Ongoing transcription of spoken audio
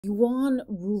Yuan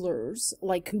rulers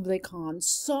like Kublai Khan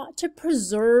sought to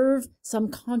preserve some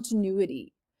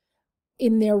continuity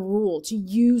in their rule, to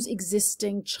use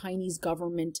existing Chinese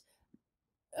government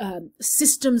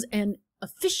systems and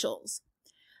officials.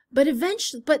 But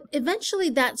eventually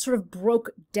that sort of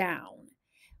broke down,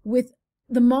 with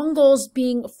the Mongols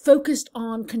being focused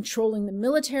on controlling the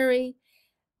military.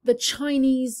 The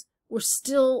Chinese were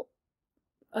still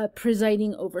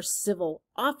presiding over civil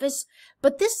office,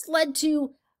 but this led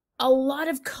to a lot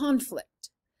of conflict.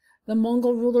 The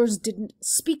Mongol rulers didn't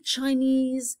speak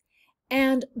Chinese,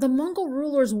 and the Mongol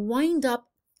rulers wind up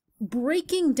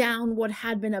breaking down what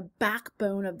had been a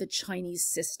backbone of the Chinese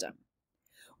system,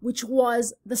 which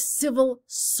was the civil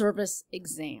service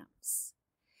exams.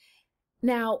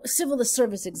 Now, civil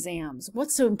service exams,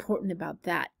 what's so important about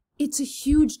that? It's a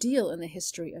huge deal in the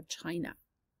history of China.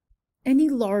 Any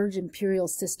large imperial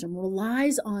system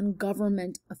relies on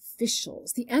government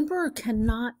officials. The emperor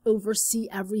cannot oversee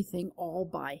everything all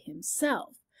by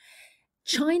himself.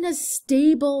 China's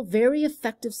stable, very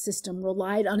effective system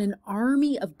relied on an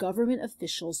army of government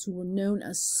officials who were known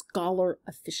as scholar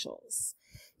officials.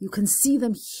 You can see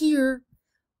them here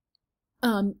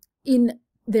in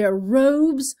their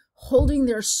robes, holding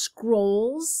their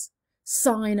scrolls,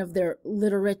 sign of their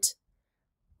literacy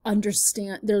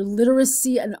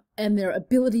and their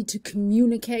ability to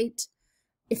communicate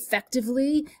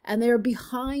effectively, and they are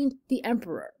behind the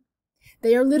emperor.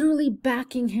 They are literally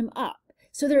backing him up.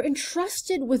 So they're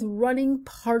entrusted with running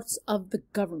parts of the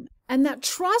government. And that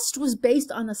trust was based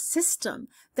on a system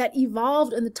that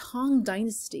evolved in the Tang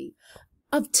Dynasty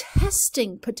of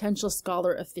testing potential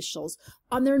scholar officials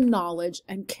on their knowledge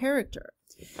and character.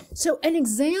 So an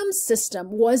exam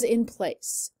system was in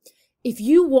place. If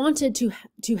you wanted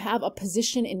to have a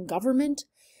position in government,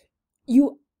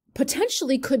 you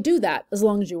potentially could do that as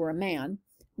long as you were a man,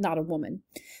 not a woman.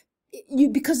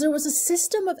 Because there was a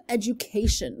system of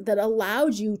education that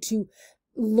allowed you to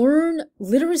learn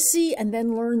literacy and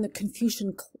then learn the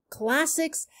Confucian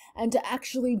classics and to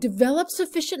actually develop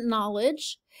sufficient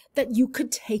knowledge that you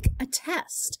could take a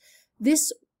test.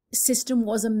 This system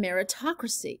was a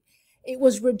meritocracy. It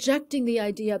was rejecting the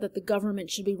idea that the government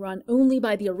should be run only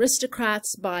by the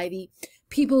aristocrats, by the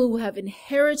people who have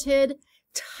inherited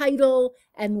title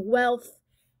and wealth.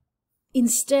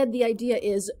 Instead, the idea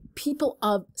is people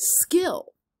of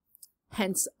skill,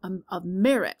 hence of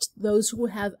merit, those who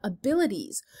have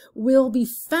abilities, will be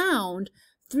found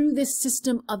through this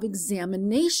system of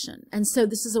examination. And so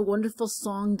this is a wonderful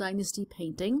Song Dynasty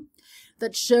painting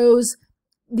that shows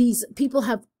these people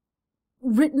have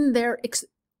written their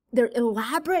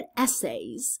elaborate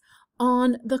essays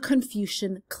on the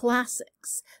Confucian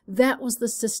classics. That was the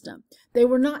system. They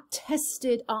were not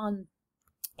tested on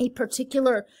a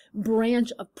particular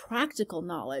branch of practical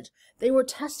knowledge. They were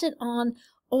tested on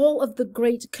all of the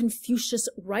great Confucius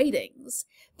writings.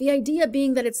 The idea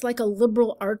being that it's like a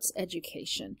liberal arts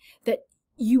education, that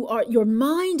your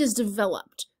mind is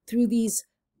developed through these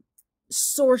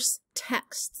source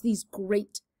texts, these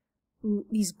great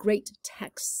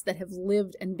texts that have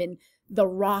lived and been the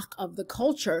rock of the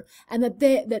culture, and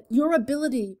that your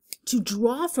ability to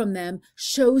draw from them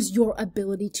shows your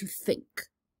ability to think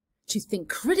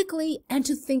critically and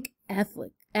to think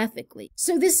ethically.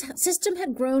 So this system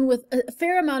had grown with a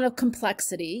fair amount of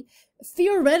complexity.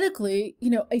 Theoretically,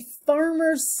 a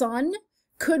farmer's son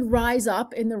could rise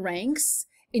up in the ranks.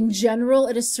 In general,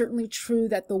 it is certainly true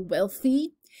that the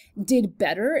wealthy did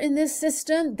better in this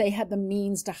system. They had the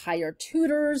means to hire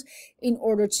tutors in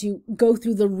order to go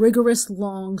through the rigorous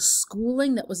long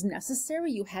schooling that was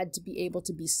necessary. You had to be able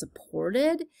to be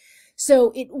supported.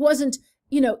 So it wasn't,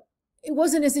 it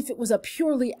wasn't as if it was a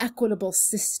purely equitable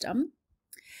system,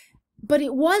 but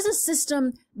it was a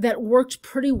system that worked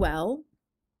pretty well.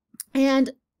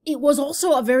 And it was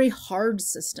also a very hard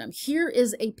system. Here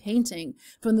is a painting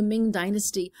from the Ming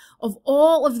Dynasty of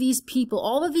all of these people.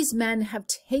 All of these men have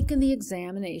taken the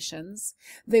examinations.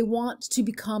 They want to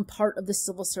become part of the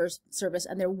civil service,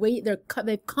 and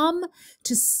they've come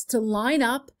to line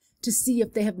up to see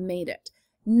if they have made it.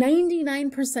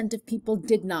 99% of people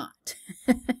did not.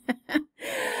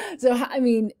 So, I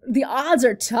mean, the odds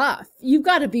are tough. You've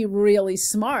got to be really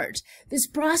smart. This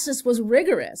process was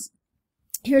rigorous.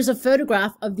 Here's a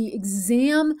photograph of the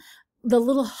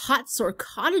little huts or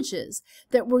cottages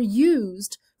that were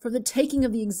used for the taking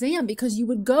of the exam, because you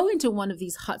would go into one of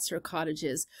these huts or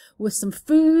cottages with some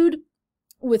food,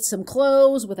 with some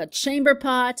clothes, with a chamber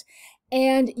pot,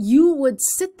 and you would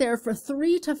sit there for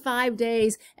 3 to 5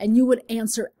 days and you would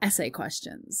answer essay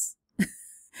questions.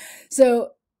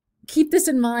 So keep this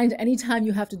in mind anytime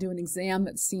you have to do an exam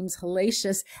that seems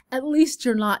hellacious. At least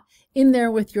you're not in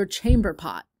there with your chamber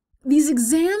pot. These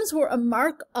exams were a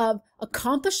mark of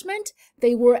accomplishment.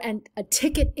 They were a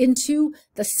ticket into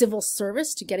the civil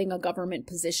service to getting a government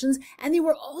positions, and they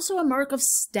were also a mark of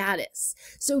status.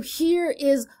 So here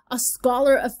is a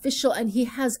scholar official, and he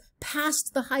has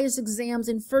passed the highest exams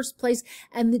in first place,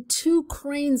 and the two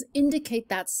cranes indicate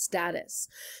that status.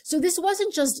 So this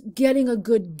wasn't just getting a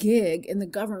good gig in the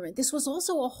government. This was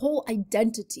also a whole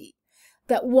identity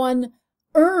that one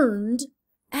earned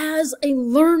as a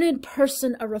learned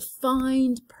person, a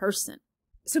refined person.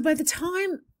 So by the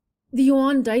time the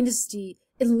Yuan dynasty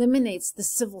eliminates the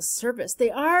civil service, they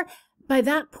are, by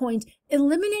that point,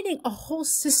 eliminating a whole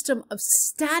system of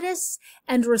status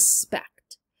and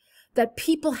respect that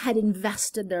people had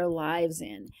invested their lives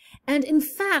in. And in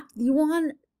fact, the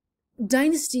Yuan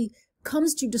dynasty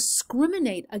comes to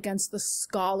discriminate against the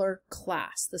scholar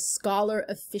class, the scholar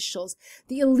officials.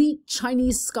 The elite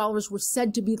Chinese scholars were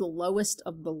said to be the lowest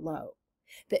of the low.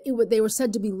 They were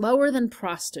said to be lower than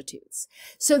prostitutes.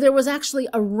 So there was actually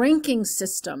a ranking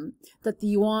system that the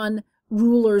Yuan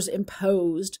rulers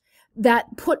imposed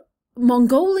that put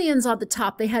Mongolians on the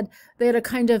top. They had a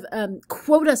kind of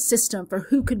quota system for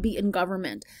who could be in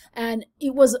government. And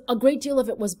it was a great deal of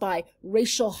it was by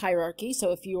racial hierarchy.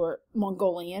 So if you were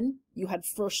Mongolian, you had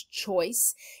first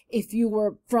choice. If you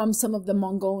were from some of the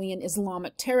Mongolian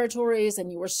Islamic territories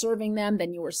and you were serving them,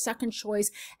 then you were second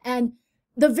choice. And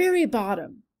the very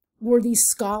bottom were these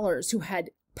scholars who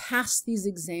had passed these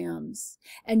exams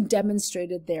and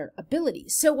demonstrated their ability.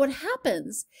 So what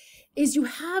happens is you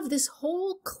have this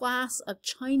whole class of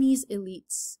Chinese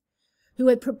elites who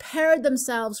had prepared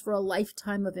themselves for a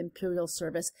lifetime of imperial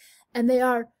service, and they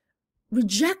are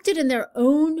rejected in their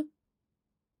own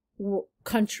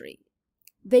country.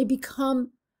 They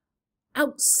become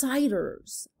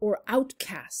outsiders or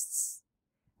outcasts,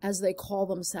 as they call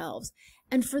themselves.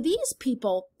 And for these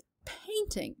people,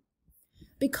 painting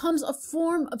becomes a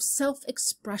form of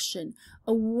self-expression,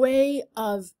 a way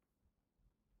of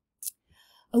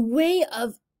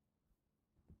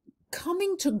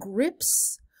coming to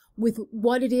grips with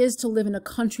what it is to live in a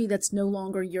country that's no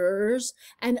longer yours,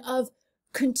 and of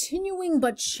continuing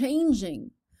but changing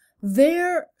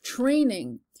their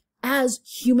training as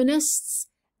humanists,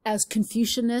 as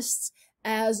Confucianists,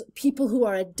 as people who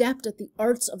are adept at the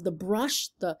arts of the brush,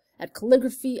 at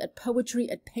calligraphy, at poetry,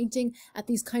 at painting, at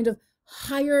these kind of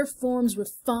higher forms,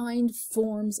 refined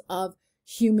forms of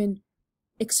human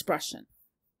expression.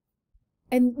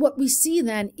 And what we see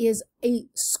then is a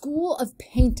school of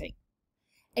painting,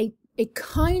 a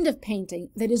kind of painting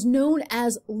that is known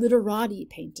as literati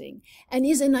painting, and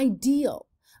is an ideal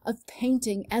of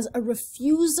painting as a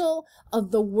refusal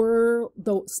of the world,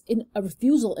 a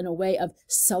refusal in a way of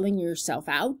selling yourself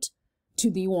out to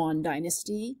the Yuan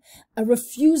dynasty, a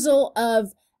refusal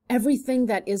of everything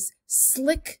that is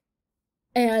slick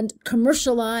and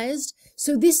commercialized.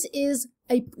 So this is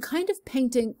a kind of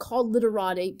painting called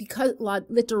literati because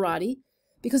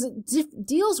it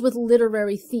deals with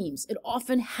literary themes. It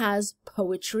often has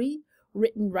poetry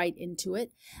written right into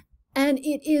it, and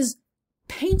it is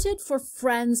painted for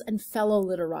friends and fellow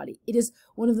literati. It is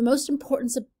one of the most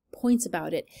important points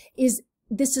about it is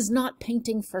this is not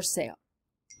painting for sale,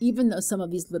 even though some of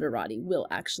these literati will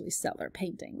actually sell their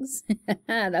paintings.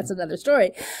 That's another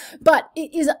story. But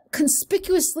it is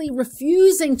conspicuously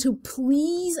refusing to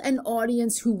please an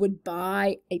audience who would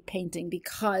buy a painting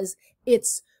because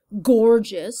it's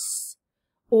gorgeous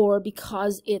or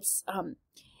because it's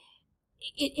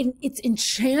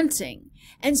enchanting.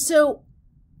 And so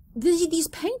these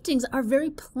paintings are very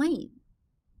plain.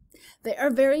 They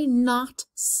are very not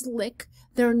slick.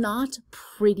 They're not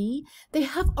pretty. They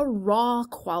have a raw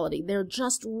quality. They're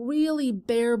just really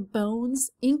bare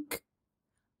bones, ink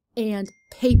and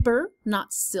paper,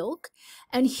 not silk.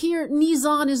 And here,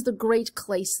 Nizan is the great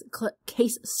case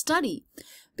study,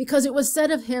 because it was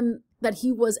said of him that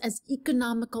he was as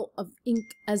economical of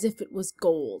ink as if it was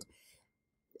gold.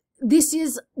 This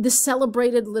is the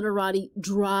celebrated literati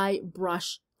dry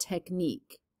brush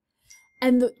technique.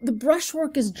 And the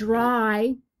brushwork is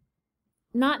dry,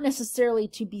 not necessarily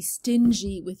to be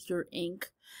stingy with your ink,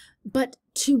 but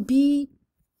to be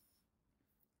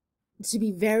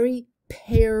very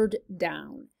pared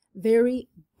down, very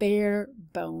bare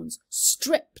bones,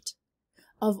 stripped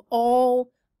of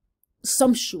all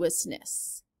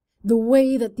sumptuousness, the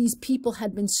way that these people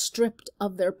had been stripped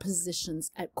of their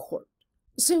positions at court.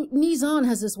 So Nizan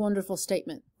has this wonderful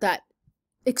statement that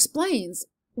explains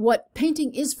what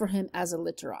painting is for him as a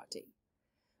literati.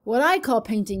 What I call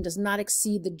painting does not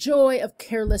exceed the joy of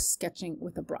careless sketching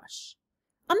with a brush.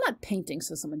 I'm not painting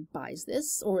so someone buys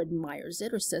this or admires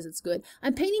it or says it's good.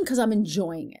 I'm painting because I'm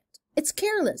enjoying it. It's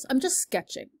careless. I'm just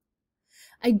sketching.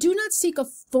 I do not seek a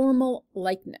formal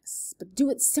likeness, but do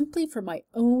it simply for my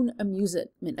own amusement.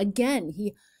 Again,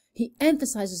 he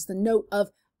emphasizes the note of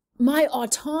my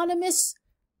autonomous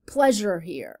pleasure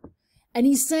here. And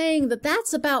he's saying that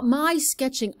that's about my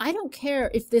sketching. I don't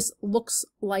care if this looks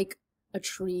like a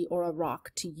tree or a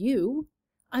rock to you.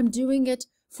 I'm doing it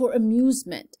for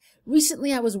amusement.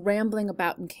 Recently, I was rambling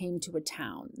about and came to a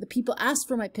town. The people asked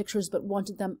for my pictures but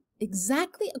wanted them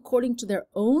exactly according to their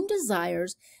own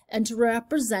desires and to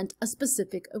represent a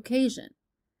specific occasion.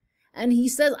 And he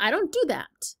says, I don't do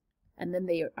that. And then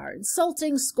they are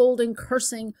insulting, scolding,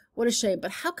 cursing. What a shame.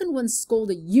 But how can one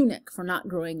scold a eunuch for not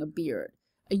growing a beard?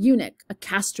 A eunuch, a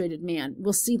castrated man,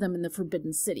 we'll see them in the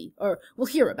Forbidden City, or we'll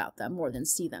hear about them more than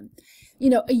see them. You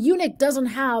know, a eunuch doesn't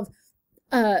have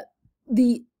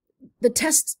the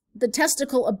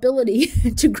testicle ability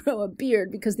to grow a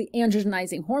beard because the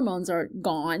androgenizing hormones are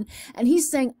gone. And he's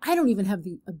saying, I don't even have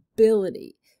the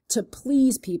ability to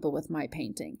please people with my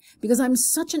painting because I'm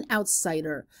such an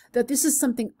outsider that this is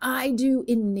something I do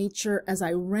in nature as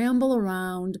I ramble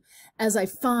around, as I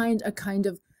find a kind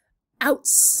of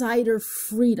outsider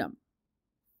freedom.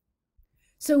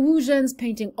 So Wu Zhen's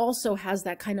painting also has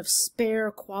that kind of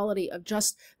spare quality of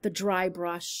just the dry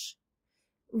brush,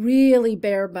 really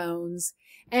bare bones.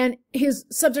 And his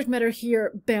subject matter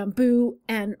here, bamboo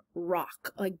and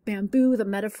rock. Like bamboo, the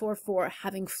metaphor for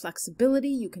having flexibility,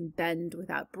 you can bend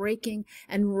without breaking,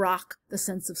 and rock, the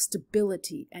sense of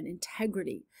stability and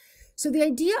integrity. So the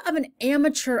idea of an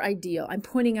amateur ideal, I'm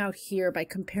pointing out here by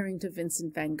comparing to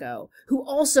Vincent van Gogh, who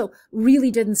also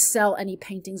really didn't sell any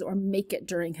paintings or make it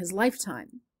during his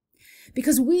lifetime.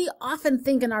 Because we often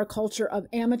think in our culture of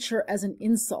amateur as an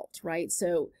insult, right?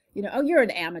 So, you know, oh, you're an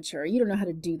amateur, you don't know how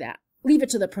to do that. Leave it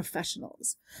to the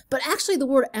professionals. But actually the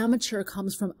word amateur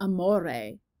comes from amore.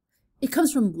 It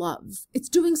comes from love. It's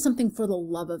doing something for the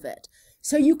love of it.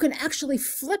 So you can actually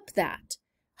flip that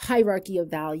hierarchy of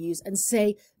values and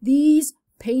say these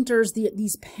painters,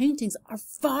 these paintings are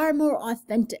far more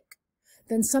authentic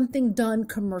than something done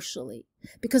commercially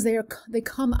because they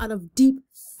come out of deep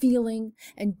feeling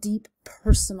and deep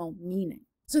personal meaning.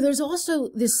 So there's also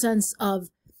this sense of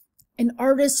an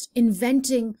artist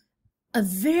inventing a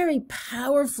very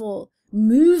powerful,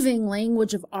 moving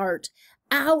language of art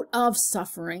out of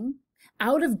suffering,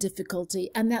 out of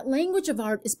difficulty, and that language of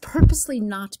art is purposely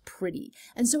not pretty.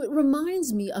 And so it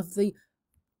reminds me of the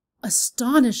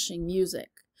astonishing music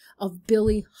of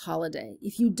Billie Holiday.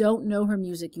 If you don't know her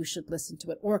music, you should listen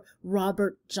to it. Or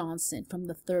Robert Johnson from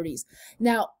the 30s.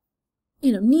 Now,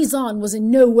 you know, Nizan was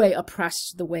in no way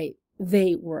oppressed the way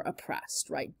they were oppressed,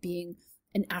 right? Being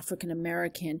an African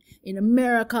American in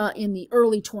America in the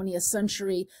early 20th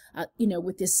century, you know,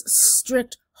 with this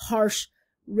strict, harsh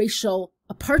racial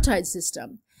apartheid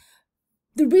system.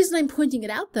 The reason I'm pointing it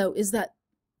out, though, is that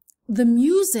the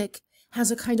music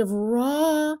has a kind of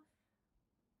raw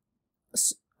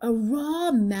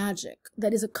magic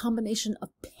that is a combination of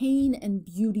pain and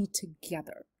beauty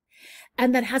together,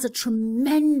 and that has a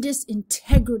tremendous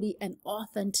integrity and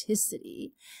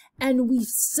authenticity. And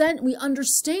we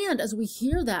understand as we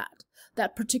hear that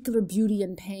particular beauty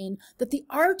and pain, that the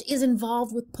art is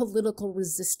involved with political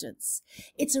resistance.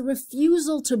 It's a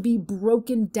refusal to be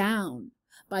broken down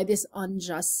by this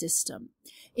unjust system.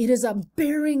 It is a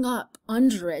bearing up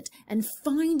under it and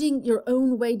finding your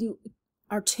own way to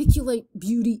articulate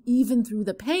beauty even through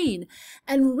the pain.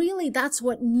 And really, that's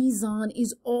what Nizan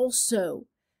is also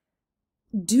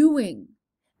doing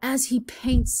as he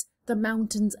paints the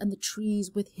mountains and the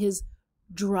trees with his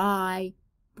dry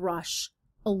brush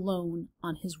alone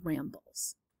on his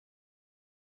rambles.